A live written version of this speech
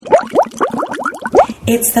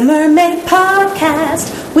It's the Mermaid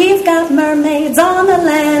Podcast. We've got mermaids on the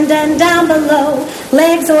land and down below.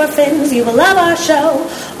 Legs or fins, you will love our show.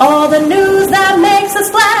 All the news that makes a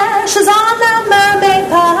splash is on the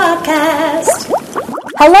Mermaid Podcast.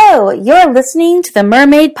 Hello, you're listening to the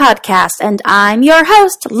Mermaid Podcast, and I'm your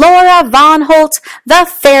host, Laura Von Holt, the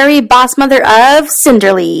fairy boss mother of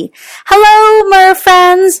Cinderly. Hello, mer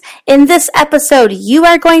friends. In this episode, you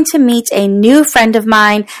are going to meet a new friend of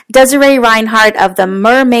mine, Desiree Reinhardt of the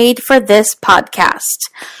Mermaid For This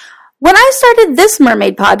podcast. When I started this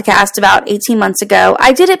Mermaid podcast about 18 months ago,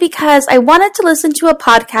 I did it because I wanted to listen to a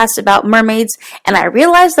podcast about mermaids, and I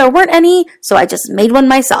realized there weren't any, so I just made one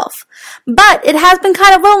myself. But it has been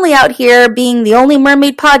kind of lonely out here being the only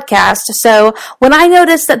mermaid podcast, so when I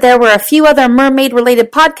noticed that there were a few other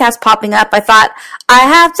mermaid-related podcasts popping up, I thought, I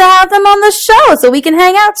have to have them on the show so we can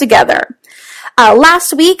hang out together.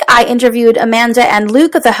 Last week, I interviewed Amanda and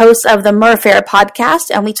Luke, the hosts of the Merfair podcast,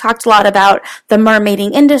 and we talked a lot about the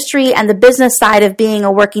mermaiding industry and the business side of being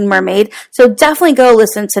a working mermaid, so definitely go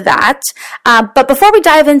listen to that. But before we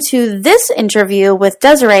dive into this interview with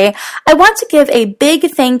Desiree, I want to give a big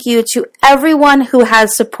thank you to everyone who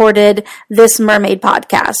has supported this mermaid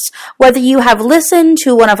podcast. Whether you have listened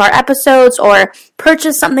to one of our episodes or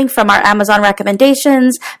purchased something from our Amazon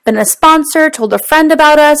recommendations, been a sponsor, told a friend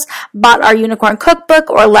about us, bought our unicorn cookbook,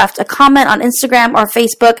 or left a comment on Instagram or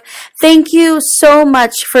Facebook, thank you so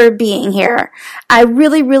much for being here. I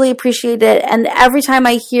really, really appreciate it, and every time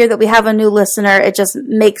I hear that we have a new listener, it just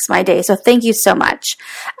makes my day, so thank you so much.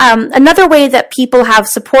 Another way that people have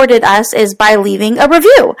supported us is by leaving a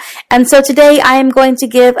review, and so today I am going to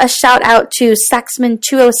give a shout out to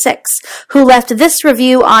Saxman206, who left this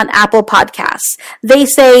review on Apple Podcasts. They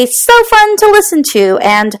say, so fun to listen to,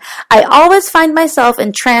 and I always find myself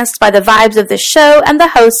entranced by the vibes of the show and the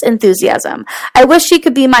host's enthusiasm. I wish she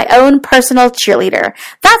could be my own personal cheerleader.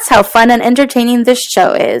 That's how fun and entertaining this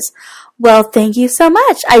show is. Well, thank you so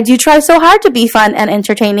much. I do try so hard to be fun and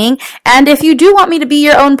entertaining, and if you do want me to be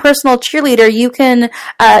your own personal cheerleader, you can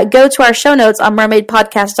go to our show notes on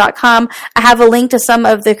mermaidpodcast.com. I have a link to some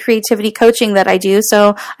of the creativity coaching that I do,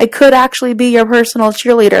 so I could actually be your personal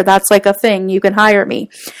cheerleader. That's like a thing. You can hire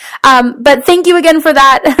me. But thank you again for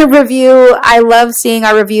that review. I love seeing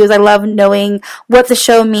our reviews. I love knowing what the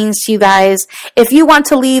show means to you guys. If you want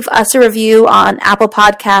to leave us a review on Apple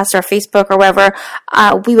Podcasts or Facebook or wherever,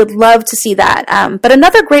 we would love to see that. But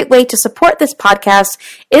another great way to support this podcast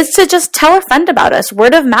is to just tell a friend about us.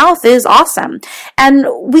 Word of mouth is awesome. And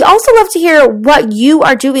we also love to hear what you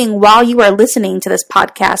are doing while you are listening to this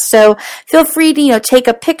podcast. So feel free to, take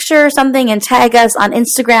a picture or something and tag us on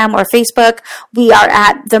Instagram or Facebook. We are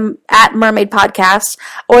at Mermaid Podcast.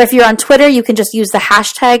 Or if you're on Twitter, you can just use the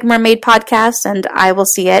hashtag Mermaid Podcast and I will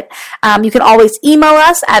see it. You can always email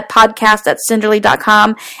us at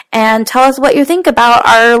podcast@cinderly.com and tell us what you think about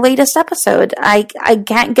our latest episode. I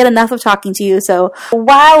can't get enough of talking to you. So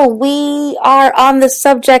while we are on the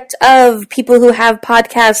subject of people who have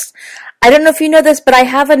podcasts, I don't know if you know this, but I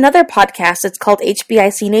have another podcast. It's called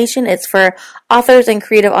HBIC Nation. It's for authors and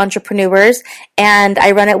creative entrepreneurs, and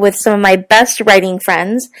I run it with some of my best writing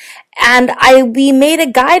friends. And we made a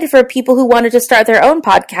guide for people who wanted to start their own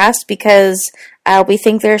podcast because we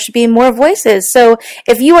think there should be more voices. So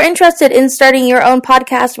if you are interested in starting your own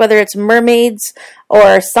podcast, whether it's mermaids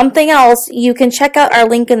or something else, you can check out our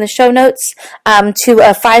link in the show notes to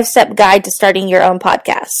a 5-step guide to starting your own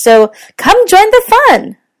podcast. So come join the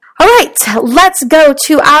fun. All right, let's go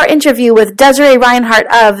to our interview with Desiree Reinhardt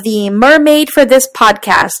of the Mermaid For This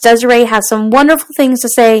podcast. Desiree has some wonderful things to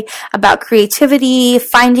say about creativity,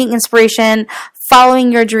 finding inspiration,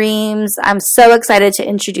 following your dreams. I'm so excited to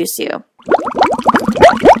introduce you.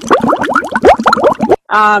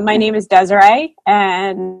 My name is Desiree,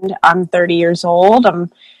 and I'm 30 years old.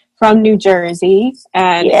 I'm from New Jersey,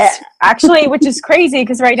 and actually, which is crazy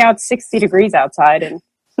because right now it's 60 degrees outside, and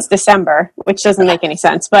it's December, which doesn't make any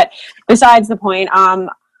sense. But besides the point, I'm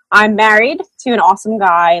married to an awesome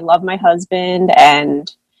guy. I love my husband, and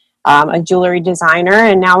a jewelry designer,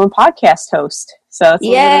 and now I'm a podcast host. So it's a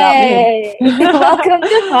little bit about me. Welcome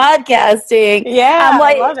to podcasting. Yeah,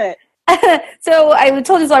 I love it. So I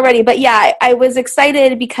told you this already, but yeah, I was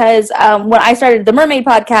excited because when I started the Mermaid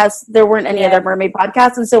Podcast, there weren't any other mermaid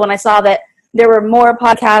podcasts, and so when I saw that there were more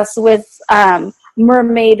podcasts with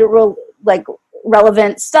mermaid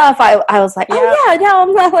relevant stuff, I was like, oh yeah, no,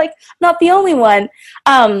 I'm not the only one.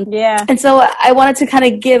 And so I wanted to kind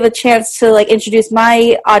of give a chance to introduce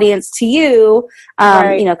my audience to you,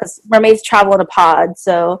 because mermaids travel in a pod,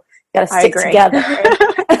 so you got to stick together.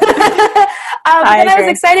 Then I was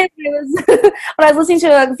excited when I was listening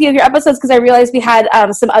to a few of your episodes because I realized we had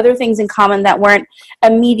some other things in common that weren't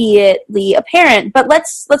immediately apparent. But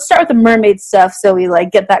let's start with the mermaid stuff so we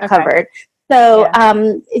get that covered. So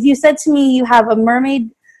if you said to me you have a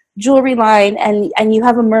mermaid jewelry line and you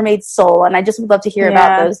have a mermaid soul, and I just would love to hear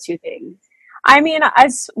about those two things. I mean,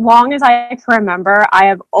 as long as I can remember, I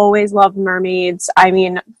have always loved mermaids. I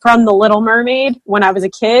mean, from The Little Mermaid when I was a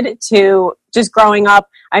kid to just growing up.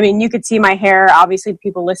 I mean, you could see my hair. Obviously,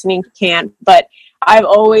 people listening can't, but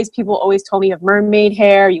people always told me you have mermaid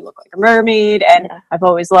hair. You look like a mermaid. And I've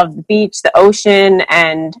always loved the beach, the ocean.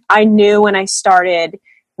 And I knew when I started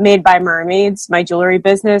Made by Mermaids, my jewelry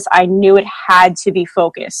business, I knew it had to be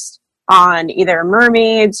focused on either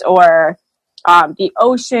mermaids or the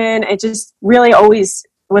ocean. It just really always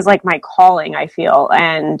was like my calling, I feel.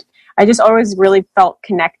 And I just always really felt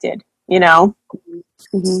connected,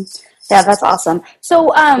 Mm-hmm. Yeah, that's awesome. So,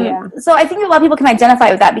 so I think a lot of people can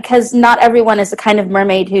identify with that because not everyone is the kind of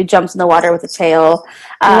mermaid who jumps in the water with a tail,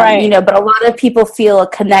 but a lot of people feel a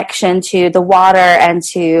connection to the water and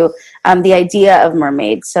to the idea of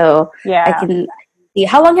mermaids. So I can see.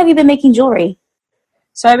 How long have you been making jewelry?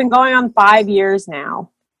 So I've been going on 5 years now.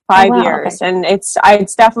 5 years. Okay. And it's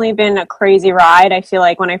definitely been a crazy ride. I feel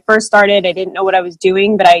like when I first started, I didn't know what I was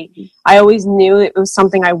doing, but I always knew it was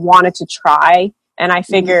something I wanted to try. And I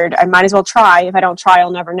figured I might as well try. If I don't try,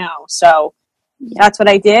 I'll never know. So that's what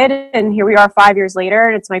I did. And here we are 5 years later.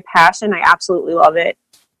 And it's my passion. I absolutely love it.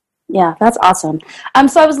 Yeah, that's awesome.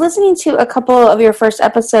 So I was listening to a couple of your first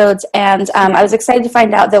episodes, and I was excited to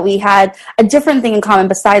find out that we had a different thing in common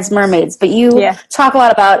besides mermaids. But you talk a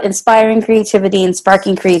lot about inspiring creativity and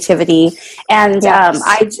sparking creativity. And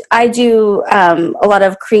I do a lot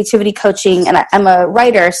of creativity coaching, and I'm a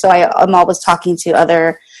writer, so I'm always talking to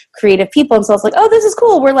other creative people. And so I was like, oh, this is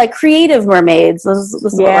cool. We're like creative mermaids. This is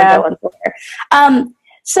what we're going for.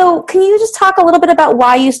 So can you just talk a little bit about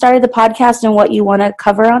why you started the podcast and what you want to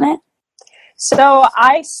cover on it? So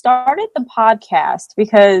I started the podcast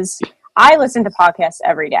because I listen to podcasts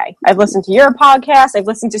every day. I've listened to your podcast. I've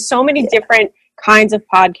listened to so many different kinds of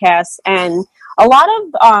podcasts, and a lot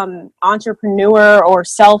of entrepreneur or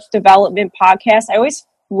self-development podcasts. I always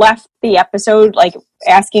left the episode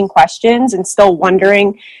asking questions and still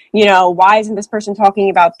wondering, why isn't this person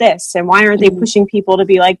talking about this? And why aren't they pushing people to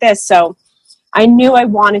be like this? So I knew I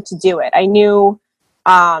wanted to do it. I knew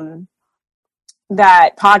that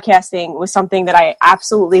podcasting was something that I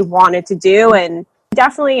absolutely wanted to do. And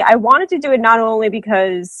definitely I wanted to do it not only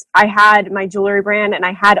because I had my jewelry brand and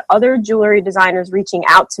I had other jewelry designers reaching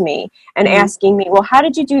out to me and asking me, well, how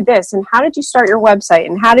did you do this? And how did you start your website?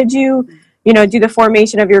 And how did you, do the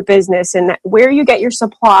formation of your business and where you get your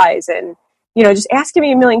supplies? And, just asking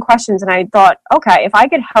me a million questions. And I thought, okay, if I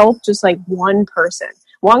could help just one person,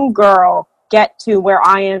 one girl get to where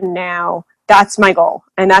I am now, that's my goal.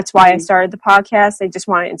 And that's why I started the podcast. I just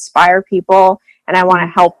want to inspire people and I want to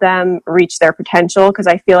help them reach their potential, because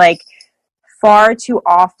I feel like far too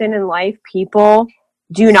often in life, people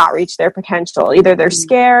do not reach their potential. Either they're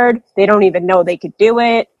scared, they don't even know they could do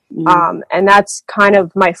it. And that's kind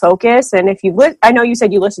of my focus. And if you I know you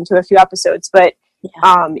said you listened to a few episodes, but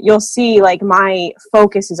you'll see my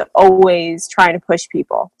focus is always trying to push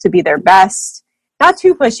people to be their best. Not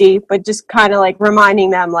too pushy, but just kind of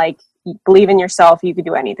reminding them, believe in yourself. You could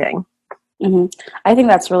do anything. I think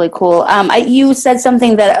that's really cool. You said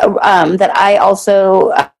something that I also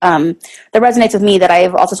that resonates with me. That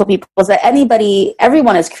I've also told people is that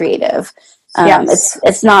everyone is creative.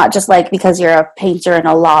 It's not just because you're a painter in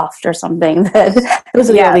a loft or something that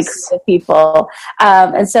those are the only creative people.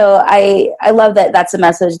 And so I love that that's a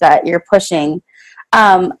message that you're pushing.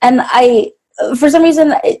 And for some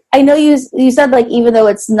reason, I know you said even though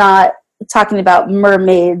it's not talking about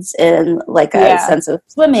mermaids in a sense of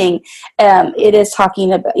swimming, it is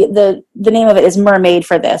talking about the name of it is Mermaid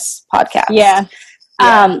For This podcast.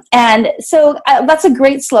 And so that's a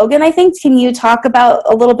great slogan, I think. Can you talk about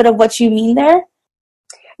a little bit of what you mean there?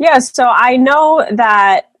 Yeah, so I know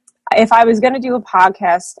that if I was going to do a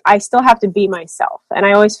podcast, I still have to be myself. And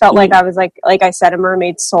I always felt like I was like I said, a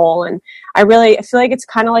mermaid soul. And I feel like it's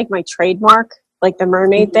kind of like my trademark, the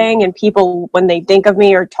mermaid thing. And people, when they think of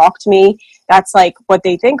me or talk to me, that's what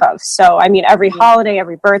they think of. So, I mean, every holiday,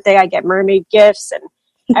 every birthday, I get mermaid gifts. And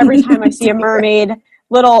every time I see a mermaid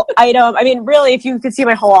little item, I mean, really, if you could see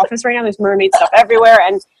my whole office right now, there's mermaid stuff everywhere.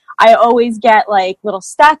 And I always get little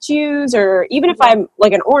statues, or even if I'm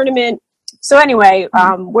an ornament. So anyway,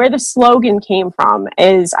 where the slogan came from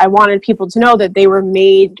is I wanted people to know that they were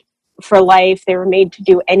made for life. They were made to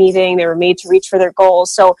do anything. They were made to reach for their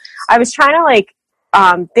goals. So I was trying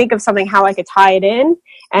to think of something, how I could tie it in.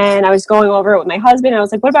 And I was going over it with my husband. And I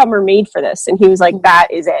was like, what about Mermaid For This? And he was like, that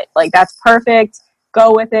is it. Like, that's perfect.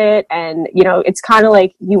 Go with it. And, you know, it's kind of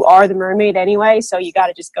like you are the mermaid anyway. So you got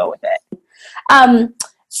to just go with it.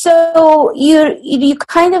 So you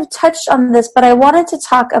kind of touched on this, but I wanted to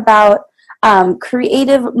talk about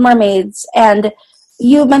creative mermaids. And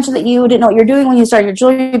you mentioned that you didn't know what you're doing when you started your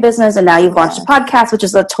jewelry business, and now you've launched a podcast, which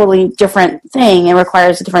is a totally different thing and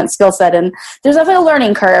requires a different skill set. And there's definitely a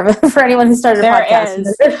learning curve for anyone who started a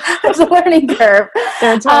podcast. There's a learning curve.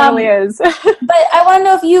 There totally is. But I want to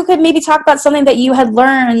know if you could maybe talk about something that you had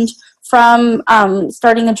learned from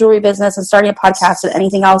starting a jewelry business and starting a podcast, and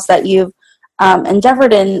anything else that you've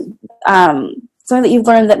endeavored in, something that you've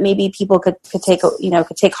learned that maybe people could take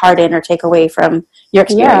heart in or take away from your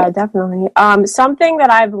experience. Yeah, definitely. Something that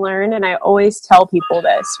I've learned, and I always tell people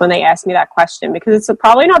this when they ask me that question, because it's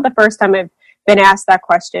probably not the first time I've been asked that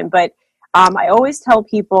question, but I always tell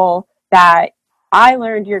people that I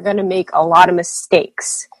learned you're going to make a lot of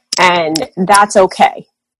mistakes, and that's okay.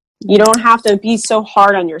 You don't have to be so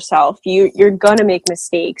hard on yourself. You're going to make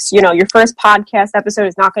mistakes. You know, your first podcast episode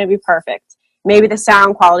is not going to be perfect. Maybe the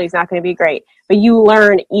sound quality is not going to be great, but you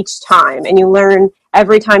learn each time, and you learn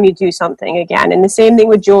every time you do something again. And the same thing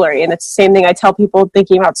with jewelry. And it's the same thing I tell people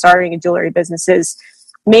thinking about starting a jewelry business is,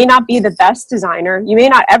 may not be the best designer. You may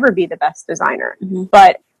not ever be the best designer,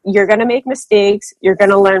 but you're going to make mistakes. You're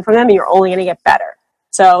going to learn from them, and you're only going to get better.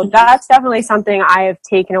 So that's definitely something I have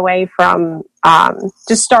taken away from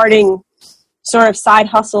just starting sort of side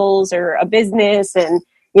hustles or a business, and,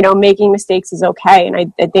 you know, making mistakes is okay. And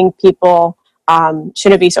I think people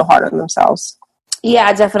shouldn't be so hard on themselves.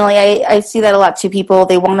 Yeah, definitely. I see that a lot too. People,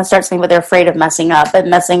 they want to start something, but they're afraid of messing up. And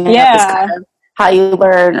messing up is kind of how you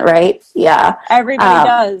learn, right? Yeah. Everybody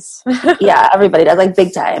does. Yeah, everybody does, like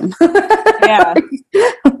big time. Yeah.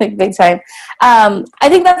 Like big time. I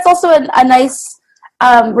think that's also a nice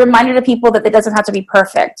reminder to people that it doesn't have to be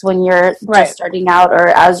perfect when you're just starting out, or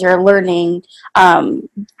as you're learning,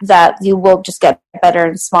 that you will just get better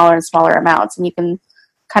in smaller and smaller amounts, and you can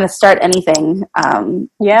kind of start anything.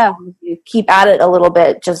 You keep at it a little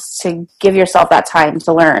bit just to give yourself that time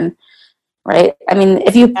to learn, right? I mean,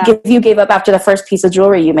 if you gave up after the first piece of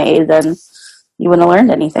jewelry you made, then you wouldn't have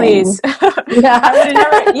learned anything. Please. Yeah. I would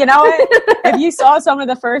have never, you know what? If you saw some of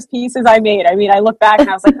the first pieces I made, I mean, I look back and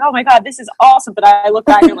I was like, oh my God, this is awesome. But I look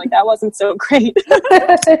back and I'm like, that wasn't so great.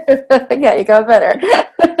 Yeah, you got better.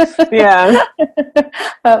 Yeah.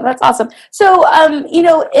 That's awesome. So, you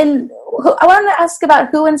know, I wanted to ask about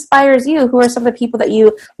who inspires you. Who are some of the people that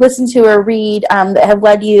you listen to or read that have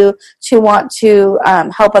led you to want to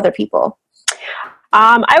help other people?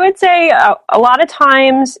 I would say a lot of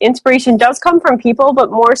times inspiration does come from people, but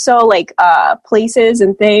more so like places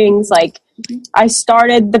and things. Like I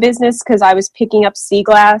started the business because I was picking up sea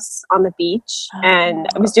glass on the beach, and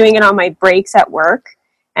I was doing it on my breaks at work.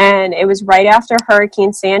 And it was right after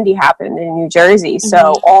Hurricane Sandy happened in New Jersey.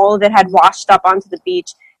 So all of it had washed up onto the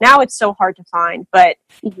beach. Now it's so hard to find, but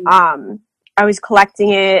I was collecting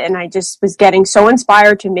it, and I just was getting so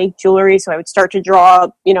inspired to make jewelry. So I would start to draw,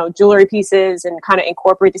 you know, jewelry pieces and kind of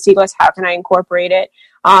incorporate the sea glass. How can I incorporate it?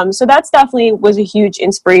 So that's definitely was a huge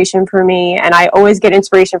inspiration for me. And I always get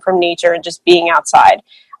inspiration from nature and just being outside.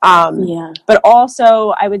 But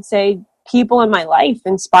also I would say people in my life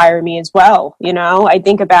inspire me as well. You know, I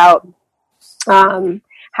think about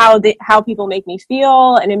how people make me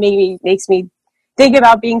feel, and it makes me think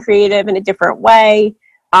about being creative in a different way.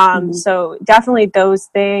 So definitely those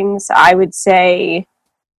things. I would say,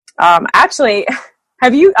 actually,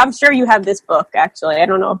 I'm sure you have this book, actually. I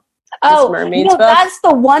don't know. Mermaids book. That's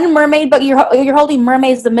the one mermaid book. You're holding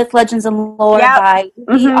Mermaids, the Myth, Legends, and Lore by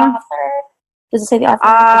the author. Does it say the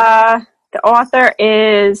author? The author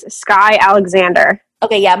is Sky Alexander.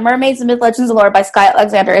 Okay, yeah, Mermaids, the Myth, Legends, and Lore by Sky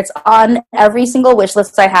Alexander. It's on every single wish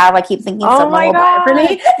list I have. I keep thinking someone will buy it for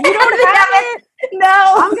me. You don't have it?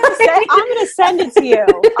 No. I'm gonna send it to you.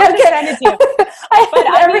 I have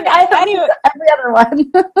every other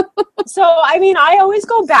one. So, I mean, I always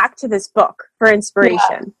go back to this book for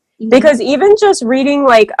inspiration. Because even just reading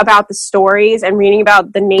like about the stories and reading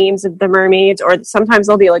about the names of the mermaids, or sometimes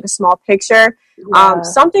there'll be like a small picture,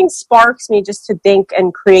 something sparks me just to think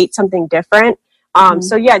and create something different.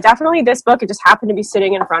 So yeah, definitely this book, it just happened to be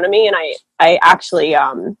sitting in front of me, and I actually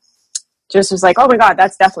just was like, oh my God,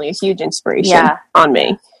 that's definitely a huge inspiration on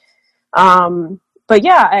me. But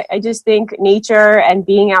yeah, I just think nature and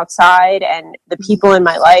being outside and the people in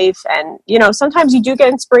my life, and, you know, sometimes you do get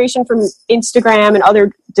inspiration from Instagram and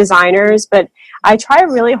other designers, but I try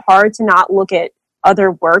really hard to not look at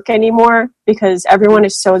other work anymore, because everyone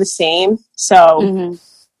is so the same. So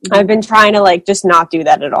I've been trying to like just not do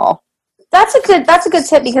that at all. That's a good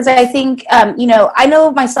tip, because I think, I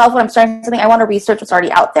know myself when I'm starting something, I want to research what's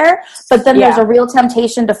already out there, but then there's a real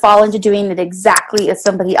temptation to fall into doing it exactly as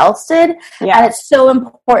somebody else did. Yeah. And it's so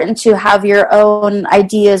important to have your own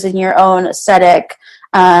ideas and your own aesthetic,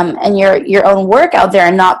 and your own work out there,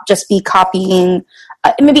 and not just be copying,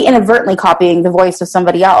 maybe inadvertently copying the voice of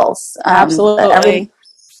somebody else. Absolutely.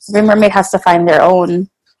 Every mermaid has to find their own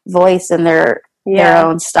voice and their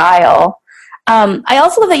own style. I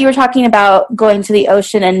also love that you were talking about going to the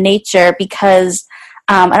ocean and nature, because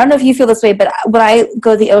I don't know if you feel this way, but when I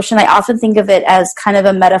go to the ocean, I often think of it as kind of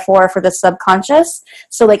a metaphor for the subconscious.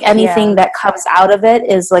 So like anything that comes out of it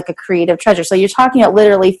is like a creative treasure. So you're talking about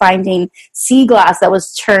literally finding sea glass that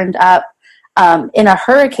was churned up in a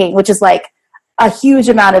hurricane, which is like a huge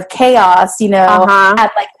amount of chaos, and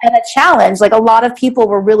a challenge. Like a lot of people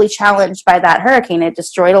were really challenged by that hurricane. It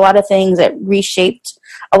destroyed a lot of things. It reshaped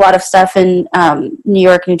a lot of stuff in New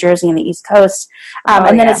York, New Jersey, and the East Coast.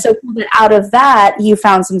 And then it's so cool that out of that, you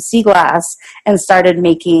found some sea glass and started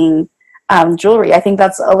making jewelry. I think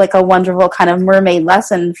that's a wonderful kind of mermaid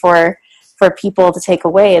lesson for people to take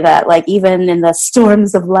away, that like even in the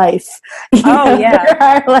storms of life, there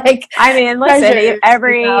are listen,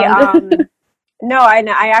 no,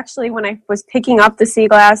 I actually, when I was picking up the sea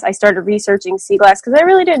glass, I started researching sea glass because I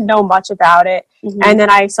really didn't know much about it. Mm-hmm. And then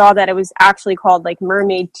I saw that it was actually called like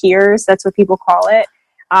mermaid tears. That's what people call it.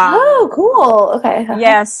 Oh, cool. Okay.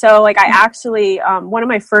 Yeah. So like I actually, one of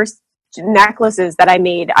my first necklaces that I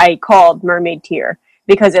made, I called mermaid tear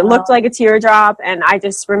because it looked like a teardrop. And I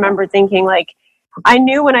just remember thinking like, I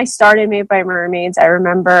knew when I started Made by Mermaids, I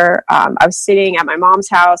remember I was sitting at my mom's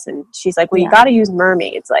house and she's like, well, you got to use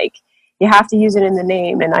mermaids. Like, you have to use it in the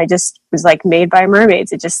name. And I just was like, Made by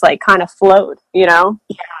Mermaids. It just like kind of flowed, Yeah.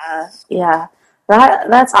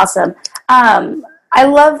 That's awesome. I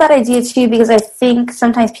love that idea too, because I think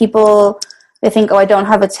sometimes people, they think, oh, I don't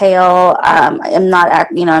have a tail. I'm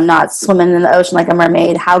not swimming in the ocean like a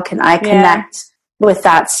mermaid. How can I connect with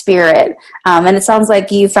that spirit? And it sounds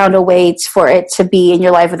like you found a way for it to be in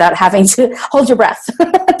your life without having to hold your breath.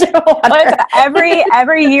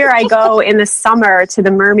 Every year I go in the summer to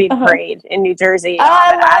the Mermaid Parade in New Jersey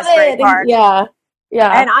at Asbury Park. Yeah.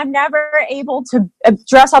 And I'm never able to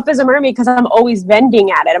dress up as a mermaid because I'm always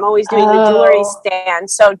vending at it. I'm always doing the jewelry stand.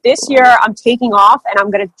 So this year I'm taking off and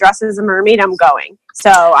I'm going to dress as a mermaid. I'm going.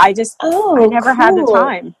 So I never had the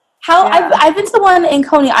time. I've been to the one in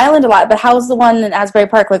Coney Island a lot, but how's the one in Asbury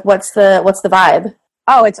Park? Like, what's the vibe?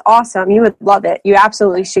 Oh, it's awesome. You would love it. You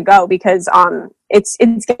absolutely should go because it's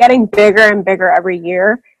getting bigger and bigger every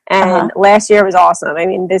year. And last year was awesome. I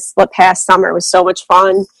mean, this past summer was so much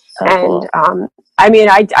fun. Cool.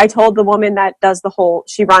 I told the woman that does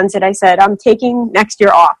she runs it. I said, I'm taking next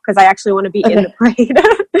year off because I actually want to be in the parade.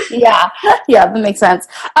 Yeah, that makes sense.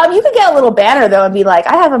 You could get a little banner though and be like,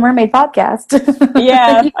 I have a mermaid podcast.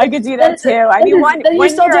 Yeah, I could do that too. I mean, one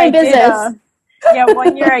year I did,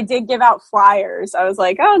 one year I did give out flyers. I was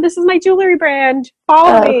like, oh, this is my jewelry brand.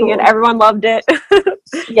 Follow me. Cool. And everyone loved it.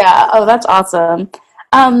 Yeah. Oh, that's awesome.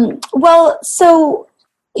 Well, so,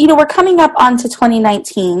 we're coming up onto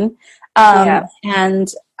 2019. And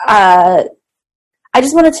I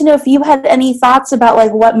just wanted to know if you had any thoughts about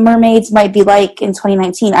like what mermaids might be like in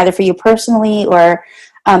 2019, either for you personally or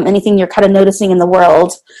anything you're kind of noticing in the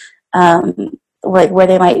world, like where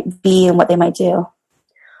they might be and what they might do.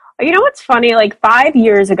 You know what's funny? Like 5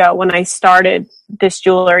 years ago when I started this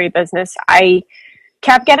jewelry business, I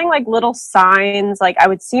kept getting like little signs. Like I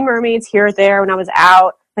would see mermaids here or there when I was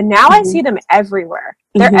out, but now I see them everywhere.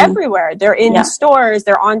 They're everywhere. They're in stores.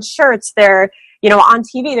 They're on shirts. They're, on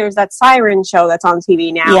TV. There's that siren show that's on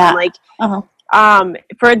TV now. Yeah. And like,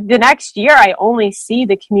 for the next year, I only see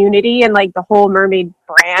the community and like the whole mermaid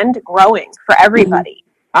brand growing for everybody.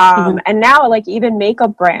 And now like even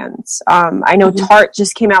makeup brands. I know Tarte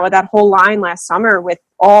just came out with that whole line last summer with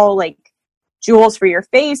all like jewels for your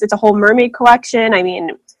face. It's a whole mermaid collection. I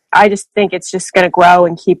mean, I just think it's just going to grow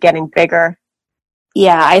and keep getting bigger.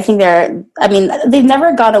 Yeah, I think they've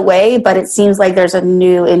never gone away, but it seems like there's a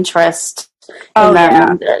new interest in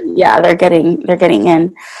them. Yeah, they're getting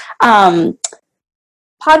in. Podcasting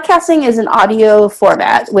is an audio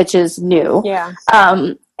format, which is new. Yeah.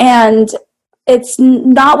 And it's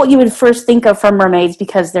not what you would first think of from mermaids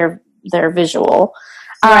because they're visual.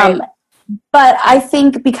 Right. But I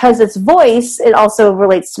think because it's voice, it also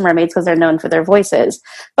relates to mermaids because they're known for their voices.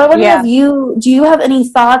 But do you have any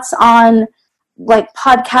thoughts on like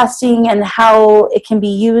podcasting and how it can be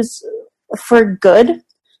used for good?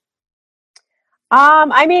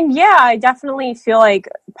 I definitely feel like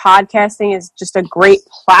podcasting is just a great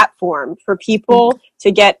platform for people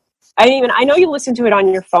to get. I know you listen to it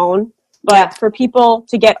on your phone, But for people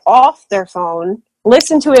to get off their phone,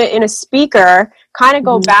 listen to it in a speaker, kind of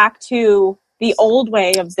go back to the old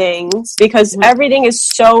way of things, because everything is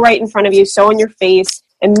so right in front of you, so in your face,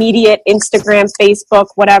 immediate, Instagram, Facebook,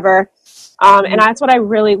 whatever. And that's what I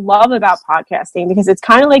really love about podcasting, because it's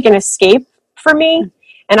kind of like an escape for me.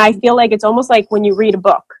 And I feel like it's almost like when you read a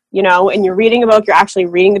book, you know, and you're reading a book, you're actually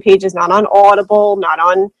reading the pages, not on Audible, not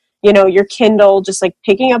on, you know, your Kindle, just like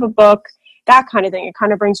picking up a book, that kind of thing. It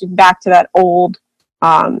kind of brings you back to that old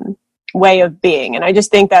way of being. And I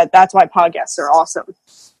just think that that's why podcasts are awesome.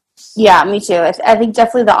 Yeah, me too. I think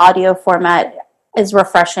definitely the audio format is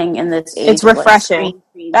refreshing in this age. It's refreshing.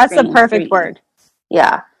 That's the perfect word.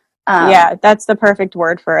 Yeah. Yeah, that's the perfect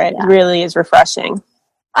word for it. It really is refreshing.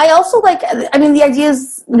 I also the idea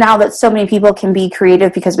is now that so many people can be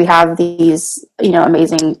creative because we have these, you know,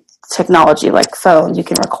 amazing technology like phones. You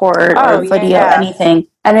can record or video, anything,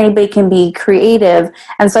 and anybody can be creative.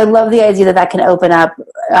 And so I love the idea that can open up,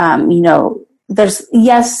 you know, there's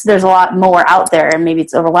a lot more out there and maybe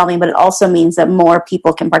it's overwhelming, but it also means that more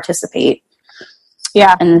people can participate.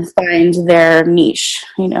 Yeah. And find their niche,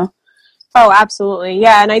 you know? Oh, absolutely.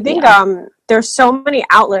 Yeah. And I think there's so many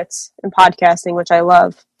outlets in podcasting, which I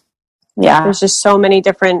love. Yeah. There's just so many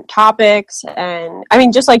different topics. And I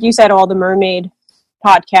mean, just like you said, all the mermaid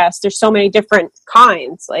podcasts, there's so many different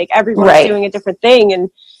kinds. Like everyone's doing a different thing. And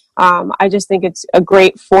I just think it's a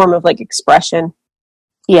great form of like expression.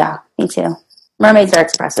 Yeah, me too. Mermaids are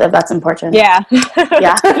expressive. That's important. Yeah.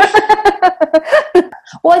 Yeah.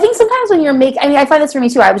 Well, I think sometimes when you're I find this for me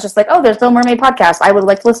too. I was just like, oh, there's no mermaid podcast. I would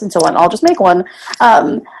like to listen to one. I'll just make one.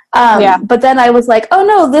 But then I was like, oh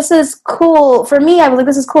no, this is cool. For me, I was like,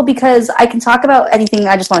 this is cool because I can talk about anything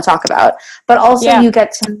I just want to talk about. But also you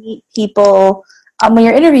get to meet people. When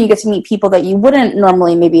you're interviewing, you get to meet people that you wouldn't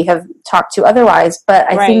normally maybe have talked to otherwise.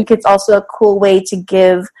 But I think it's also a cool way to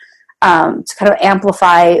give, to kind of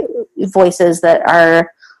amplify voices that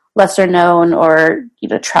are lesser known or, you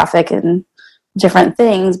know, traffic and different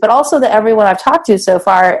things, but also that everyone I've talked to so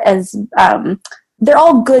far as they're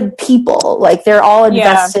all good people. Like they're all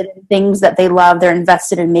invested in things that they love. They're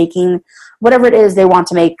invested in making whatever it is they want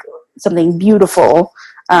to make something beautiful.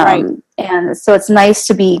 And so it's nice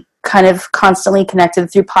to be kind of constantly connected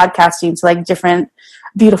through podcasting to like different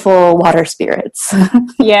beautiful water spirits.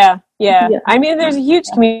 Yeah. I mean, there's a huge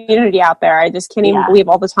community out there. I just can't even believe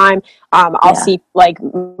all the time. I'll see like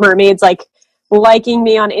mermaids like liking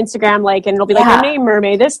me on Instagram, like, and it'll be like, your name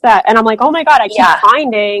mermaid, this, that. And I'm like, oh my God, I keep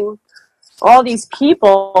finding all these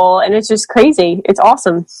people and it's just crazy. It's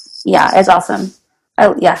awesome. Yeah, it's awesome.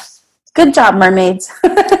 Oh yeah. Good job, mermaids.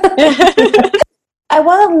 I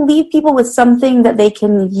want to leave people with something that they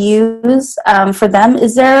can use for them. Do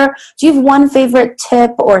you have one favorite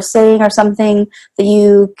tip or saying or something that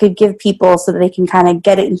you could give people so that they can kind of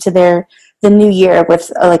get it into the new year with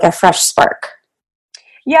like a fresh spark?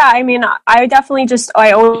 Yeah, I mean, I definitely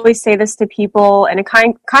I always say this to people, and it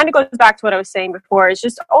kind of goes back to what I was saying before, is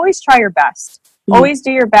just always try your best. Mm-hmm. Always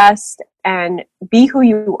do your best and be who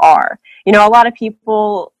you are. You know, a lot of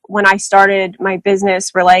people, when I started my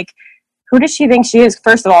business, were like, who does she think she is?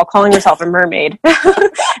 First of all, calling herself a mermaid.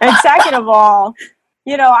 And second of all,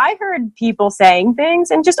 you know, I heard people saying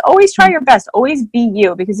things, and just always try your best. Always be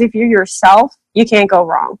you, because if you're yourself, you can't go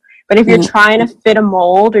wrong. But if you're trying to fit a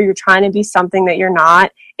mold or you're trying to be something that you're not,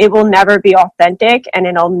 it will never be authentic and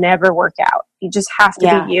it'll never work out. You just have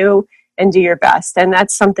to be you and do your best. And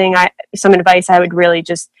that's some advice I would really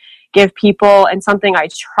just give people, and something I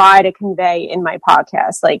try to convey in my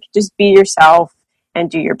podcast. Like, just be yourself and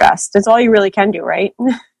do your best. That's all you really can do, right?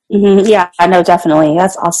 Mm-hmm. Yeah, I know, definitely.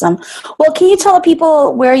 That's awesome. Well, can you tell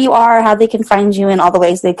people where you are, how they can find you, and all the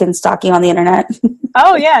ways they can stalk you on the internet?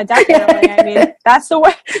 Oh yeah, definitely. I mean, that's the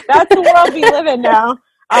world we live in now.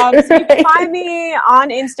 So you can find me on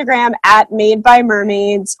Instagram at Made by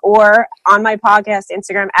Mermaids, or on my podcast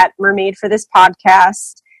Instagram at Mermaid For This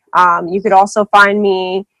podcast. You could also find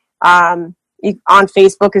me on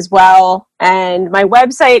Facebook as well. And my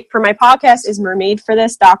website for my podcast is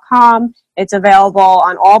mermaidforthis.com. It's available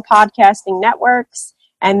on all podcasting networks.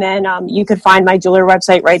 And then you could find my jeweler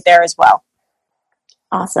website right there as well.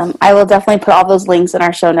 Awesome. I will definitely put all those links in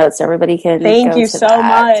our show notes so everybody can Thank you so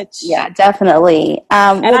much. Yeah, definitely.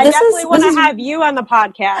 And I definitely want to have you on the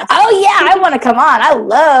podcast. Oh, yeah. I want to come on. I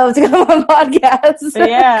love to come on podcasts.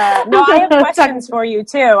 Yeah. No, I have questions for you,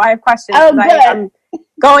 too. I have questions. Oh, good.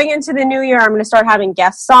 Going into the new year, I'm going to start having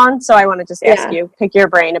guests on, so I want to just ask you, pick your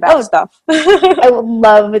brain about stuff. I would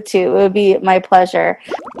love to. It would be my pleasure.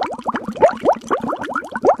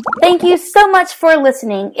 Thank you so much for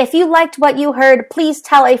listening. If you liked what you heard, please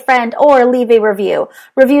tell a friend or leave a review.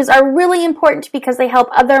 Reviews are really important because they help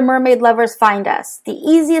other mermaid lovers find us. The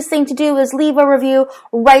easiest thing to do is leave a review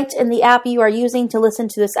right in the app you are using to listen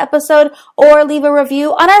to this episode, or leave a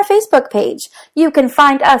review on our Facebook page. You can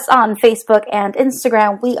find us on Facebook and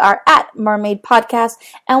Instagram. We are at Mermaid Podcast,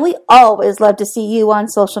 and we always love to see you on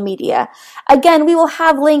social media. Again, we will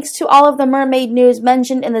have links to all of the mermaid news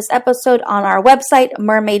mentioned in this episode on our website,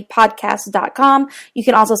 mermaidpodcast.com. You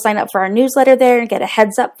can also sign up for our newsletter there and get a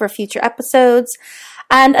heads up for future episodes.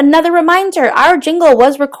 And another reminder, our jingle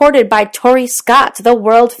was recorded by Tori Scott, the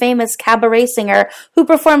world-famous cabaret singer who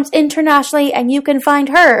performs internationally, and you can find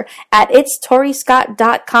her at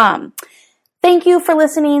itstoryscott.com. Thank you for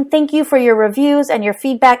listening. Thank you for your reviews and your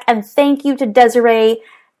feedback, and thank you to Desiree.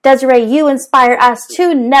 Desiree, you inspire us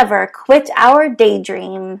to never quit our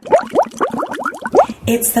daydream.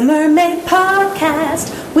 It's the Mermaid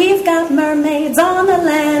Podcast. We've got mermaids on the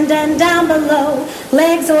land and down below.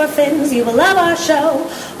 Legs or fins, you will love our show.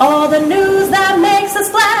 All the news that makes a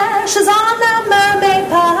splash is on the Mermaid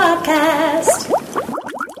Podcast.